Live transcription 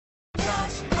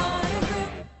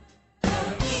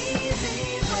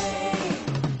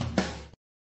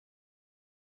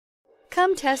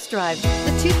Come test drive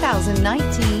the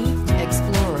 2019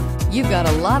 Explorer. You've got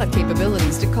a lot of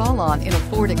capabilities to call on in a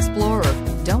Ford Explorer.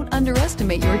 Don't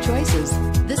underestimate your choices.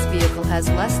 This vehicle has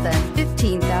less than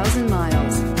 15,000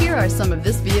 miles. Here are some of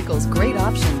this vehicle's great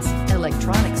options: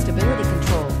 electronic stability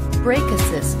control, brake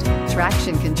assist,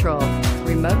 traction control,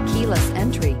 remote keyless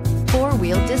entry,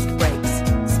 four-wheel disc brakes,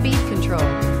 speed control,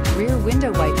 rear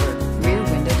window wiper, rear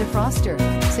window defroster,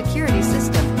 security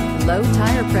system, low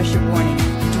tire pressure warning.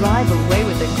 Drive away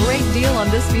with a great deal on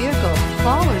this vehicle.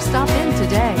 Call or stop in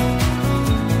today.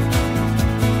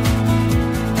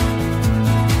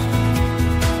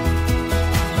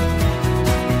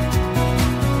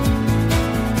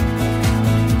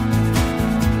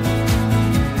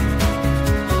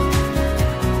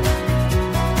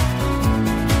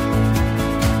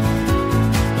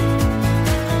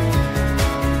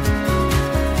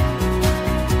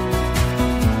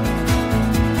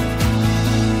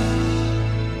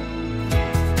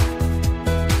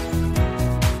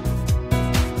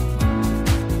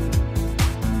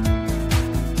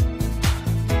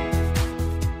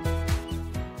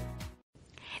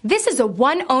 This is a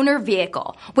one-owner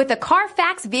vehicle with a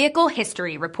Carfax Vehicle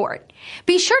History Report.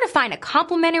 Be sure to find a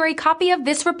complimentary copy of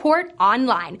this report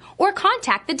online or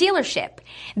contact the dealership.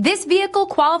 This vehicle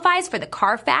qualifies for the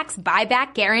Carfax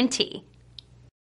Buyback Guarantee.